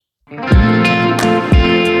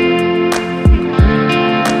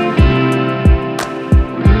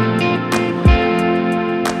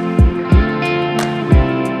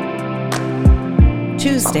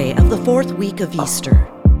fourth week of Easter.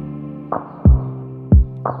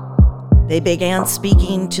 They began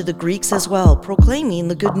speaking to the Greeks as well, proclaiming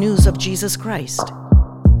the good news of Jesus Christ.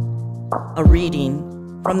 A reading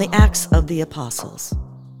from the Acts of the Apostles.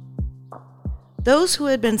 Those who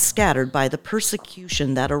had been scattered by the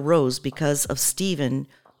persecution that arose because of Stephen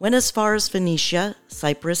went as far as Phoenicia,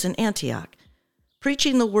 Cyprus, and Antioch,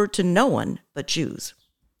 preaching the word to no one but Jews.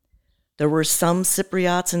 There were some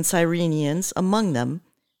Cypriots and Cyrenians among them,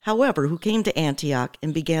 however, who came to Antioch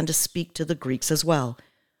and began to speak to the Greeks as well,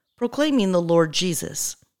 proclaiming the Lord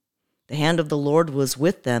Jesus. The hand of the Lord was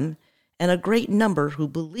with them, and a great number who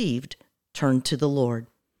believed turned to the Lord.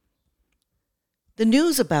 The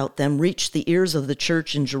news about them reached the ears of the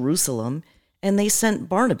church in Jerusalem, and they sent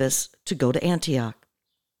Barnabas to go to Antioch.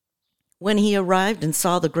 When he arrived and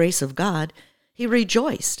saw the grace of God, he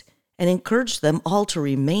rejoiced and encouraged them all to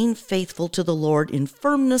remain faithful to the Lord in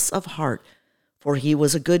firmness of heart, for he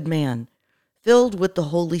was a good man, filled with the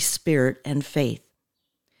Holy Spirit and faith.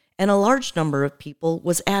 And a large number of people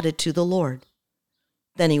was added to the Lord.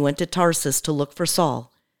 Then he went to Tarsus to look for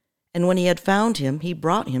Saul, and when he had found him, he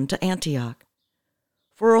brought him to Antioch.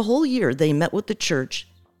 For a whole year they met with the church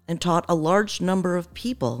and taught a large number of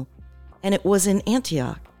people, and it was in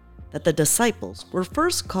Antioch that the disciples were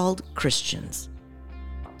first called Christians.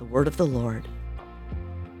 The word of the Lord.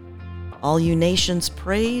 All you nations,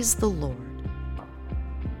 praise the Lord.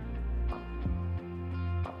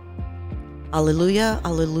 Alleluia,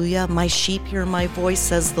 alleluia, my sheep hear my voice,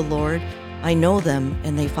 says the Lord. I know them,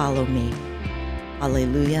 and they follow me.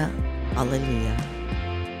 Alleluia, alleluia.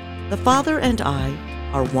 The Father and I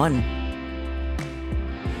are one.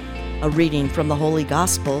 A reading from the Holy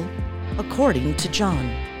Gospel according to John.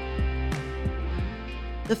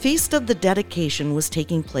 The feast of the dedication was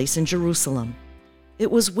taking place in Jerusalem.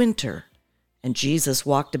 It was winter, and Jesus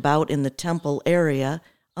walked about in the temple area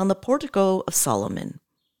on the portico of Solomon.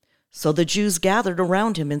 So the Jews gathered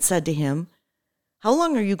around him and said to him, "How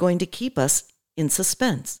long are you going to keep us in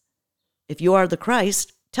suspense? If you are the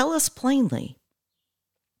Christ, tell us plainly."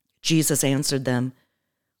 Jesus answered them,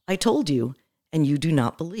 "I told you, and you do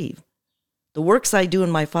not believe. The works I do in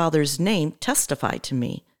my Father's name testify to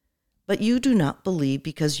me, but you do not believe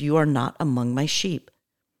because you are not among my sheep.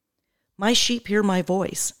 My sheep hear my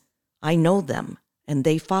voice. I know them, and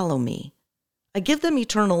they follow me. I give them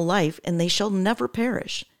eternal life, and they shall never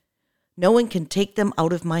perish. No one can take them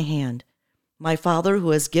out of my hand. My Father who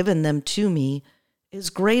has given them to me is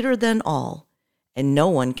greater than all, and no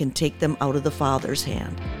one can take them out of the Father's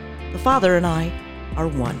hand. The Father and I are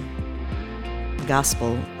one." The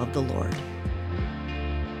Gospel of the Lord.